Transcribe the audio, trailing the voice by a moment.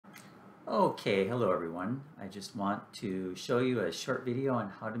Okay, hello everyone. I just want to show you a short video on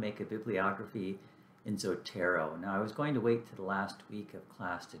how to make a bibliography in Zotero. Now I was going to wait to the last week of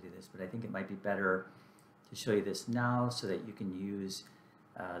class to do this, but I think it might be better to show you this now so that you can use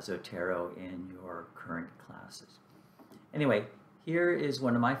Zotero in your current classes. Anyway, here is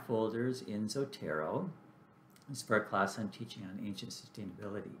one of my folders in Zotero. It's for a class I'm teaching on ancient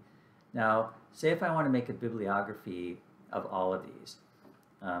sustainability. Now, say if I want to make a bibliography of all of these.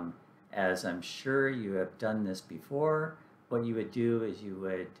 As I'm sure you have done this before, what you would do is you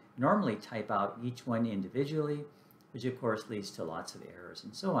would normally type out each one individually, which of course leads to lots of errors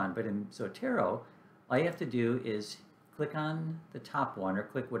and so on. But in Zotero, all you have to do is click on the top one or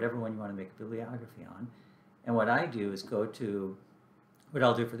click whatever one you want to make a bibliography on. And what I do is what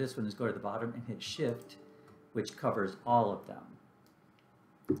I'll do for this one is go to the bottom and hit Shift, which covers all of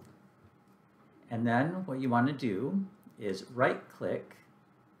them. And then what you want to do is right click,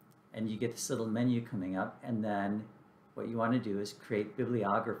 and you get this little menu coming up, and then what you want to do is create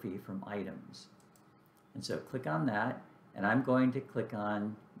bibliography from items. And so click on that, and I'm going to click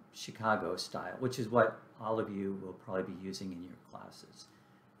on Chicago style, which is what all of you will probably be using in your classes.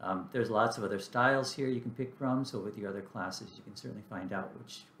 There's lots of other styles here you can pick from, so with your other classes you can certainly find out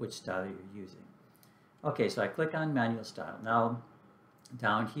which style you're using. Okay, so I click on manual style. Now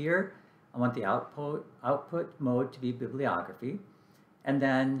down here I want the output mode to be bibliography, and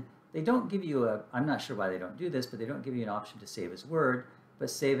then they don't give you I'm not sure why they don't do this, but they don't give you an option to save as Word, but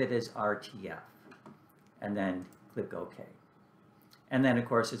save it as RTF, and then click OK. And then of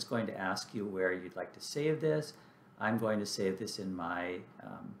course it's going to ask you where you'd like to save this. I'm going to save this in my,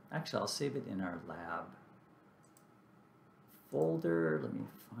 actually I'll save it in our lab folder. Let me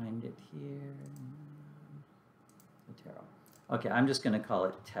find it here. Zotero. Okay, I'm just going to call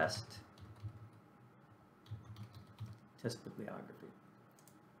it test bibliography.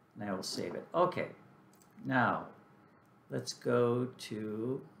 And I will save it. Okay, now let's go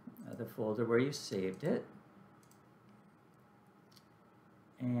to the folder where you saved it.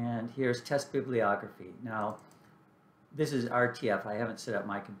 And here's test bibliography. Now, this is RTF. I haven't set up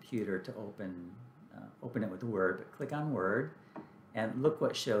my computer to open it with Word, but click on Word and look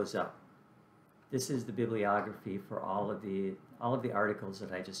what shows up. This is the bibliography for all of the articles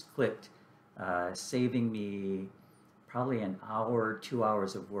that I just clicked, saving me probably an hour, 2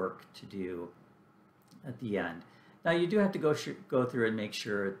 hours of work to do at the end. Now you do have to go through and make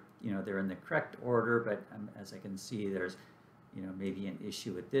sure they're in the correct order, but as I can see, there's maybe an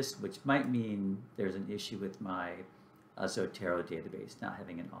issue with this, which might mean there's an issue with my Zotero database not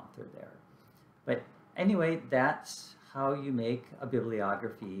having an author there. But anyway, that's how you make a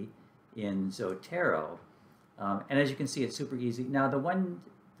bibliography in Zotero. And as you can see, it's super easy. Now the one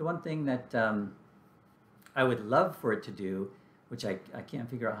thing that I would love for it to do, which I can't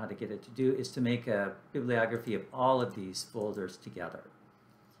figure out how to get it to do, is to make a bibliography of all of these folders together.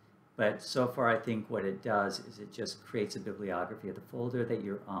 But so far I think what it does is it just creates a bibliography of the folder that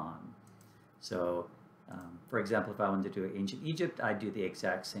you're on. So for example, if I wanted to do ancient Egypt, I'd do the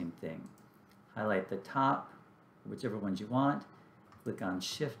exact same thing. Highlight the top, whichever ones you want, click on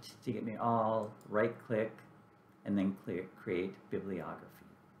Shift to get me all, right click, and then create bibliography.